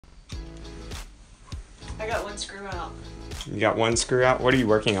I got one screw out. You got one screw out? What are you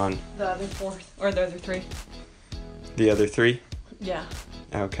working on? The other fourth, or the other three. The other three? Yeah.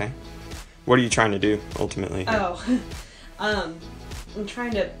 Okay. What are you trying to do, ultimately? Oh. I'm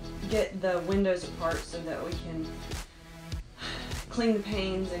trying to get the windows apart so that we can clean the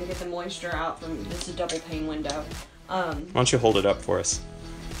panes and get the moisture out from this double pane window. Why don't you hold it up for us?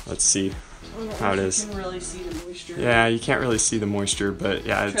 Let's see how it is. You can really see the moisture. Yeah, you can't really see the moisture, but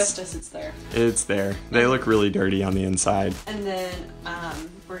yeah, Trust us, it's there. It's there. They look really dirty on the inside. And then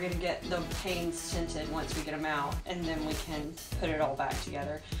we're gonna get the panes tinted once we get them out, and then we can put it all back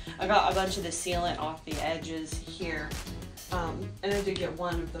together. I got a bunch of the sealant off the edges here, and I did get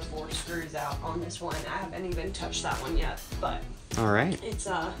one of the 4 screws out on this one. I haven't even touched that one yet, but all right. It's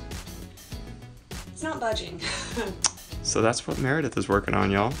not budging. So that's what Meredith is working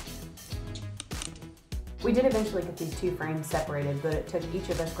on, y'all. We did eventually get these 2 frames separated, but it took each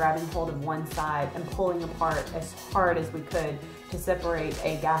of us grabbing hold of one side and pulling apart as hard as we could to separate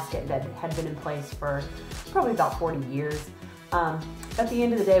a gasket that had been in place for probably about 40 years. At the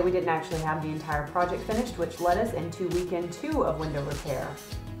end of the day, we didn't actually have the entire project finished, which led us into weekend 2 of window repair.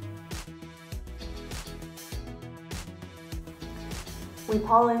 We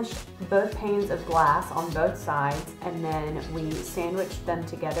polished both panes of glass on both sides, and then we sandwiched them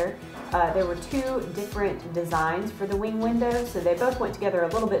together. There were 2 different designs for the wing windows, so they both went together a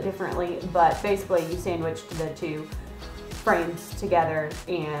little bit differently, but basically you sandwiched the 2 frames together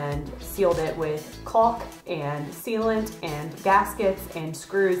and sealed it with caulk and sealant and gaskets and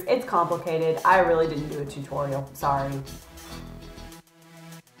screws. It's complicated. I really didn't do a tutorial, sorry.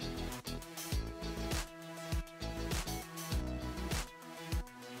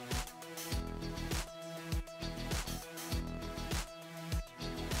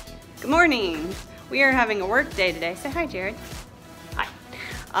 Good morning. We are having a work day today. Say hi, Jared. Hi.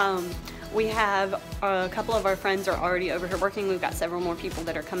 We have a couple of our friends are already over here working. We've got several more people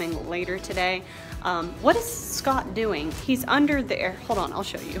that are coming later today. What is Scott doing? He's under the air. Hold on, I'll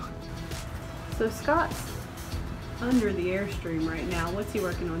show you. So Scott's under the Airstream right now. What's he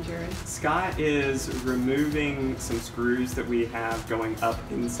working on, Jared? Scott is removing some screws that we have going up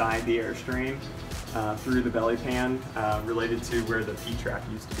inside the Airstream through the belly pan related to where the P-track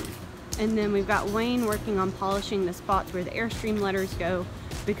used to be. And then we've got Wayne working on polishing the spots where the Airstream letters go,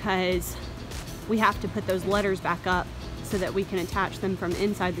 because we have to put those letters back up so that we can attach them from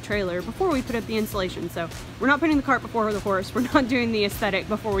inside the trailer before we put up the insulation. So we're not putting the cart before the horse. We're not doing the aesthetic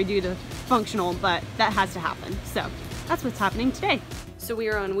before we do the functional, but that has to happen. So that's what's happening today. So we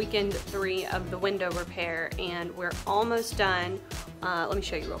are on weekend 3 of the window repair, and we're almost done. Let me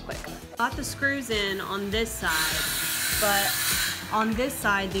show you real quick. Got the screws in on this side, but on this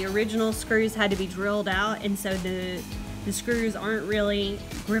side, the original screws had to be drilled out, and so the screws aren't really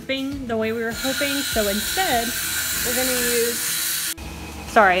gripping the way we were hoping. So instead, we're gonna use,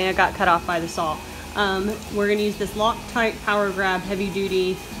 sorry, I got cut off by the saw. We're gonna use this Loctite Power Grab heavy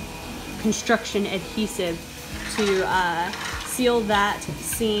duty construction adhesive to seal that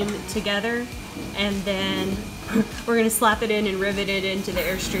seam together, and then we're gonna slap it in and rivet it into the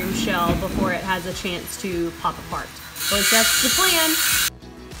Airstream shell before it has a chance to pop apart. At least that's the plan.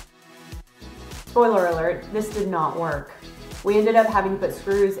 Spoiler alert, this did not work. We ended up having to put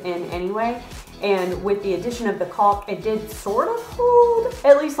screws in anyway, and with the addition of the caulk, it did sort of hold,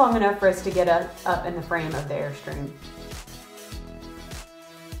 at least long enough for us to get up in the frame of the Airstream.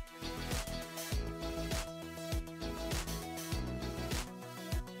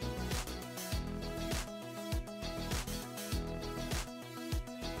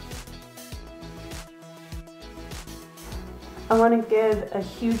 I want to give a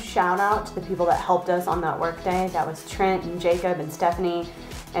huge shout out to the people that helped us on that work day. That was Trent and Jacob and Stephanie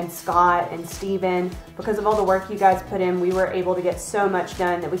and Scott and Steven. Because of all the work you guys put in, we were able to get so much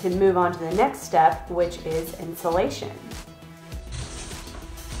done that we could move on to the next step, which is insulation.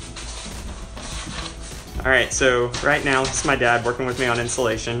 All right, so right now, this is my dad working with me on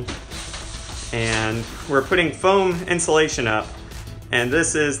insulation, and we're putting foam insulation up, and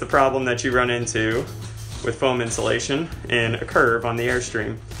this is the problem that you run into with foam insulation in a curve on the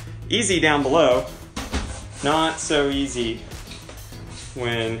Airstream. Easy down below, not so easy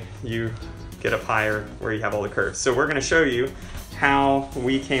when you get up higher where you have all the curves. So we're gonna show you how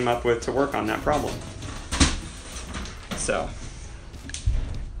we came up with to work on that problem. So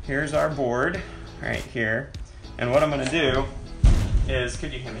here's our board right here. And what I'm gonna do is,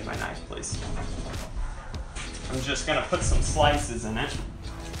 could you hand me my knife, please? I'm just gonna put some slices in it.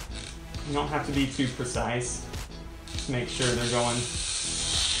 You don't have to be too precise. Just make sure they're going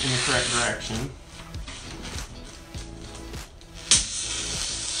in the correct direction.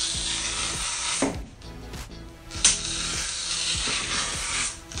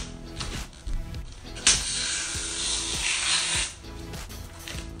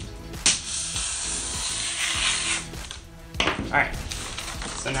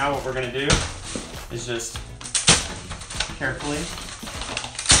 So now what we're gonna do is just carefully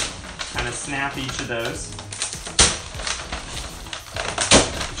kind of snap each of those,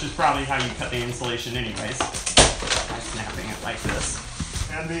 which is probably how you cut the insulation anyways, by snapping it like this.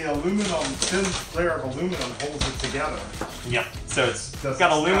 And the aluminum, thin layer of aluminum holds it together. Yep, so it's Doesn't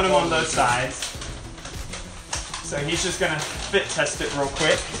got aluminum snap on both sides. So he's just gonna fit test it real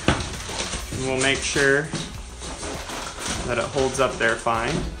quick. And we'll make sure that it holds up there fine.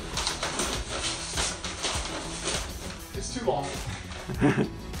 It's too long.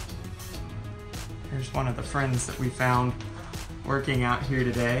 Here's one of the friends that we found working out here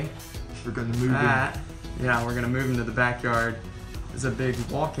today. We're gonna move That, yeah, we're gonna move him to the backyard. Is a big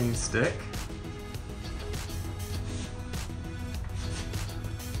walking stick.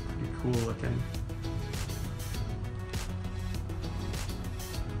 Pretty cool looking.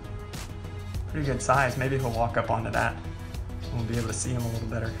 Pretty good size. Maybe he'll walk up onto that. We'll be able to see him a little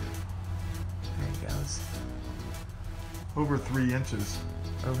better. There he goes. over 3 inches.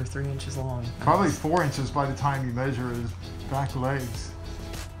 Over 3 inches long. Probably Nice. 4 inches by the time you measure his back legs.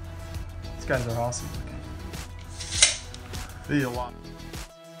 These guys are awesome looking. They eat a lot.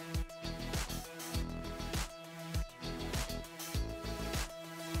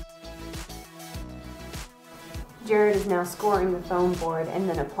 Jared is now scoring the foam board and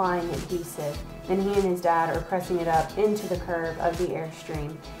then applying adhesive. Then he and his dad are pressing it up into the curve of the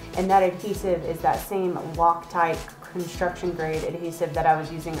Airstream. And that adhesive is that same Loctite construction grade adhesive that I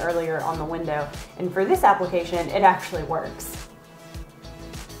was using earlier on the window. And for this application, it actually works.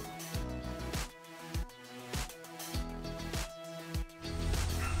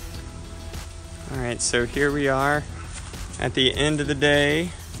 All right, so here we are at the end of the day.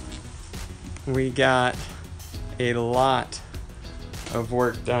 We got a lot of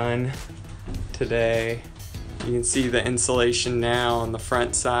work done today. You can see the insulation now on the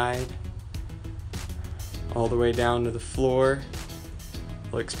front side, all the way down to the floor.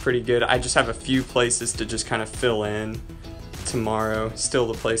 Looks pretty good. I just have a few places to just kind of fill in tomorrow. Still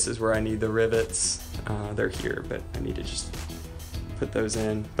the places where I need the rivets. They're here, but I need to just put those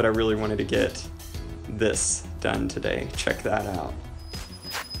in. But I really wanted to get this done today. Check that out.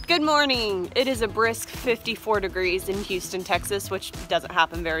 Good morning. It is a brisk 54 degrees in Houston, Texas, which doesn't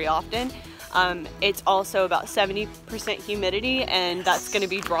happen very often. It's also about 70% humidity, and that's going to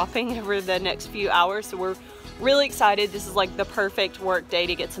be dropping over the next few hours. So we're really excited. This is like the perfect work day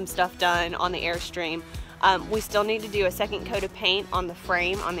to get some stuff done on the Airstream. We still need to do a second coat of paint on the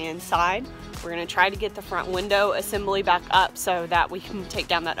frame on the inside. We're going to try to get the front window assembly back up so that we can take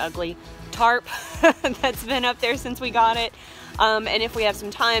down that ugly tarp that's been up there since we got it. And if we have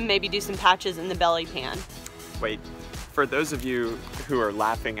some time, maybe do some patches in the belly pan. Wait, for those of you who are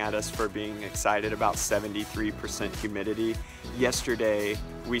laughing at us for being excited about 73% humidity, yesterday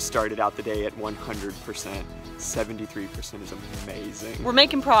we started out the day at 100%. 73% is amazing. We're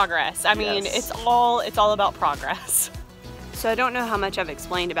making progress. I mean, Yes. it's all about progress. So I don't know how much I've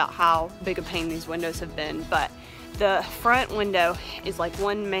explained about how big a pain these windows have been, but the front window is like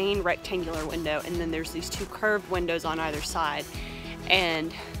one main rectangular window, and then there's these two curved windows on either side.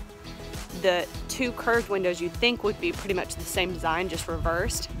 And the two curved windows you'd think would be pretty much the same design, just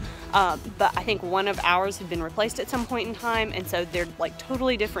reversed. But I think one of ours had been replaced at some point in time, and so they're like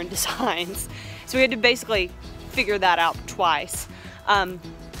totally different designs. So we had to basically figure that out twice.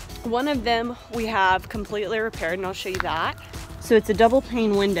 One of them we have completely repaired, and I'll show you that. So it's a double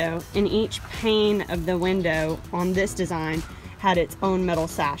pane window, and each pane of the window on this design had its own metal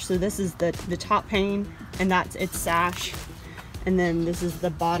sash. So this is the top pane, and that's its sash. And then this is the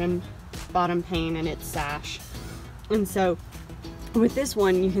bottom pane and its sash. And so with this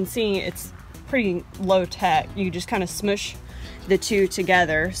one, you can see it's pretty low tech. You just kind of smush the two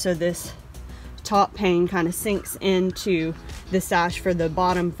together. So this top pane kind of sinks into the sash for the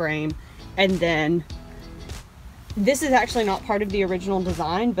bottom frame. And then this is actually not part of the original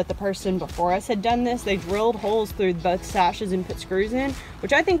design, but the person before us had done this. They drilled holes through both sashes and put screws in,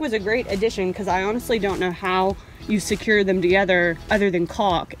 which I think was a great addition, because I honestly don't know how you secure them together other than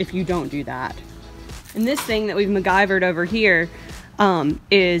caulk if you don't do that. And this thing that we've MacGyvered over here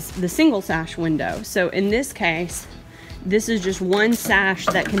is the single sash window. So in this case, this is just one sash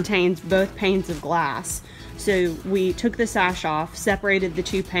that contains both panes of glass. So we took the sash off, separated the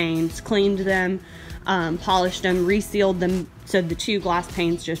two panes, cleaned them, polished them, resealed them so the two glass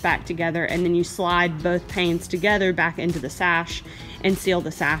panes just back together, and then you slide both panes together back into the sash and seal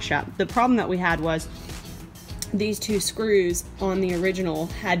the sash up. The problem that we had was these two screws on the original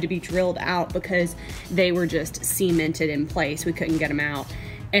had to be drilled out because they were just cemented in place. We couldn't get them out,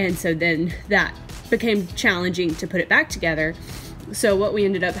 and so then that became challenging to put it back together. So what we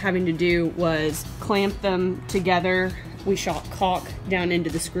ended up having to do was clamp them together. We shot caulk down into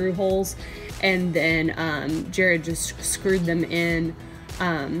the screw holes, and then Jared just screwed them in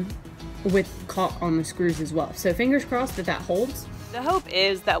with caulk on the screws as well. So fingers crossed that that holds. The hope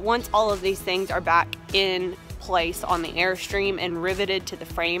is that once all of these things are back in place on the Airstream and riveted to the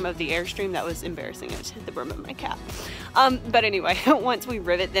frame of the Airstream, that was embarrassing, I just hit the brim of my cap. But anyway, once we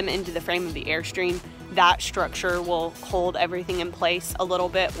rivet them into the frame of the Airstream, that structure will hold everything in place a little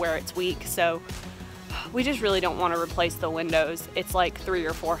bit where it's weak. So we just really don't want to replace the windows. It's like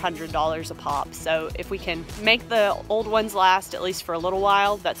 $300 or $400 a pop. So if we can make the old ones last at least for a little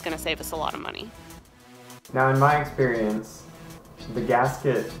while, that's going to save us a lot of money. Now, in my experience, the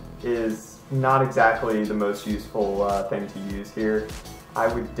gasket is not exactly the most useful thing to use here. I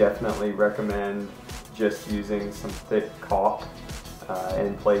would definitely recommend just using some thick caulk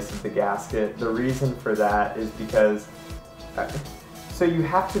in place of the gasket. The reason for that is because so you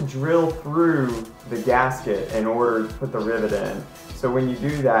have to drill through the gasket in order to put the rivet in. So when you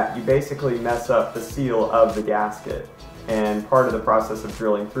do that, you basically mess up the seal of the gasket. And part of the process of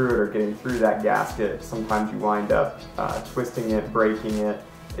drilling through it or getting through that gasket, sometimes you wind up twisting it, breaking it.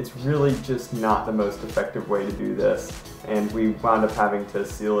 It's really just not the most effective way to do this. And we wound up having to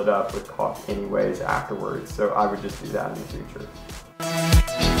seal it up with caulk anyways afterwards. So I would just do that in the future.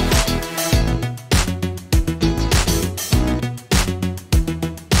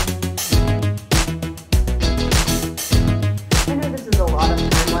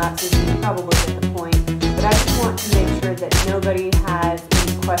 Probably get the point, but I just want to make sure that nobody has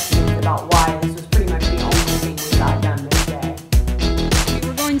any questions about why this was pretty much the only thing we got done this day. We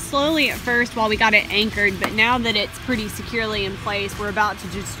were going slowly at first while we got it anchored, but now that it's pretty securely in place, we're about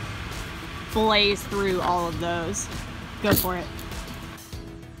to just blaze through all of those. Go for it.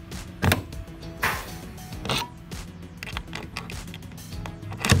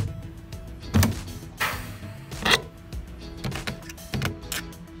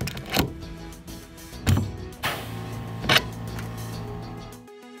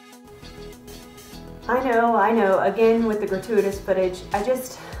 I know, again with the gratuitous footage, I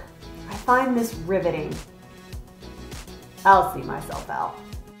find this riveting. I'll see myself out.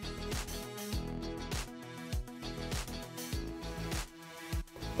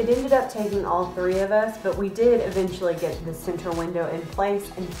 It ended up taking all three of us, but we did eventually get the center window in place,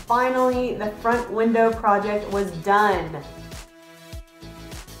 and finally the front window project was done.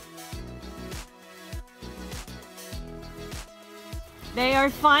 They are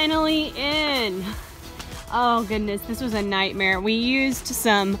finally in. Oh goodness, this was a nightmare. We used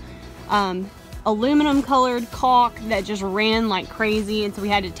some aluminum colored caulk that just ran like crazy, and so we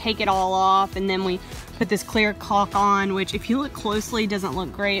had to take it all off, and then we put this clear caulk on, which if you look closely doesn't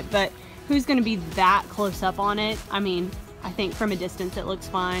look great, but who's gonna be that close up on it? I mean, I think from a distance it looks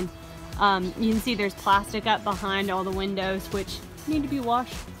fine. You can see there's plastic up behind all the windows, which need to be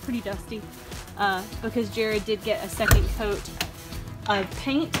washed, pretty dusty, because Jared did get a second coat of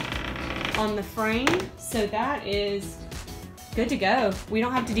paint on the frame, so that is good to go. We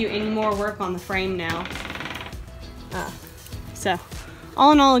don't have to do any more work on the frame now. So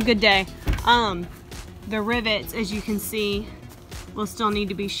all in all, a good day. The rivets, as you can see, will still need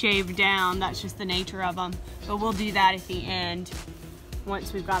to be shaved down. That's just the nature of them, but we'll do that at the end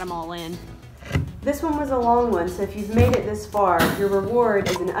once we've got them all in. This one was a long one, so if you've made it this far, your reward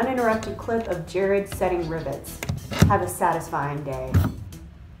is an uninterrupted clip of Jared setting rivets. Have a satisfying day.